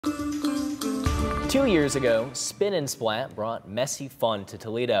2 years ago, Spin and Splat brought messy fun to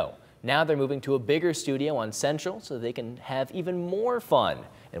Toledo. Now they're moving to a bigger studio on Central so they can have even more fun.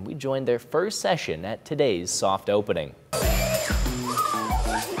 And we joined their first session at today's soft opening.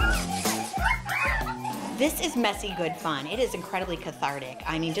 This is messy good fun. It is incredibly cathartic.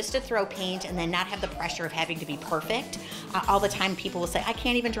 I mean, just to throw paint and then not have the pressure of having to be perfect. All the time people will say, I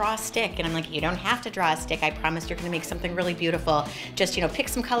can't even draw a stick. And I'm like, you don't have to draw a stick. I promise you're gonna make something really beautiful. Just, pick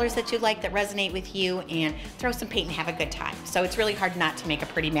some colors that you like that resonate with you and throw some paint and have a good time. So it's really hard not to make a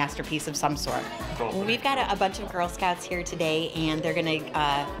pretty masterpiece of some sort. We've got a bunch of Girl Scouts here today and they're gonna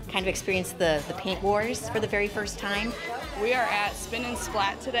kind of experience the paint wars for the very first time. We are at Spin and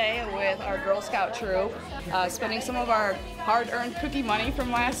Splat today with our Girl Scout troop, spending some of our hard-earned cookie money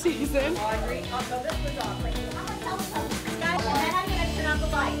from last season.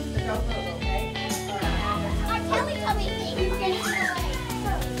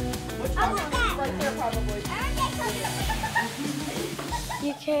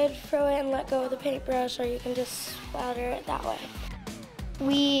 You could throw it and let go of the paintbrush, or you can just splatter it that way.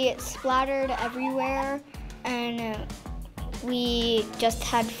 We splattered everywhere, and we just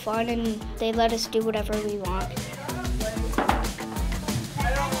had fun, and they let us do whatever we want.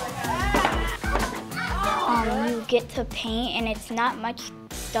 You get to paint, and it's not much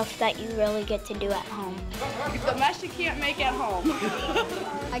stuff that you really get to do at home. The mess you can't make at home.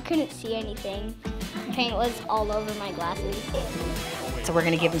 I couldn't see anything. Paint was all over my glasses. So we're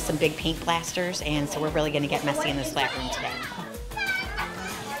gonna give them some big paint blasters, and so we're really gonna get messy in the Splat room today.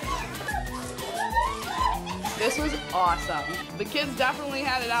 This was awesome. The kids definitely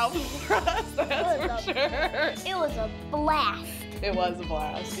had it out for us, that's for sure. It was a blast. It was a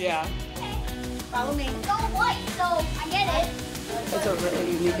blast, yeah. Follow me. Go white, so I get it. It's a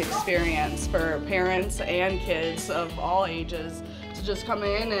really unique experience for parents and kids of all ages to just come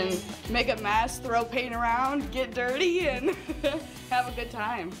in and make a mess, throw paint around, get dirty, and have a good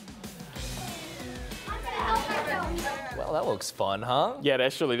time. Well, that looks fun, huh? Yeah,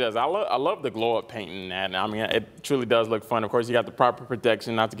 that surely does. I love the glow-up painting, and I mean, it truly does look fun. Of course, you got the proper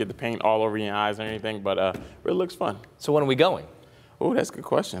protection not to get the paint all over your eyes or anything, but it really looks fun. So when are we going? Oh, that's a good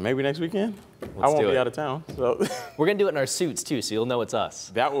question. Maybe next weekend? I Let's won't do be it. out of town, so. We're gonna do it in our suits too, so you'll know it's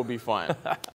us. That will be fun.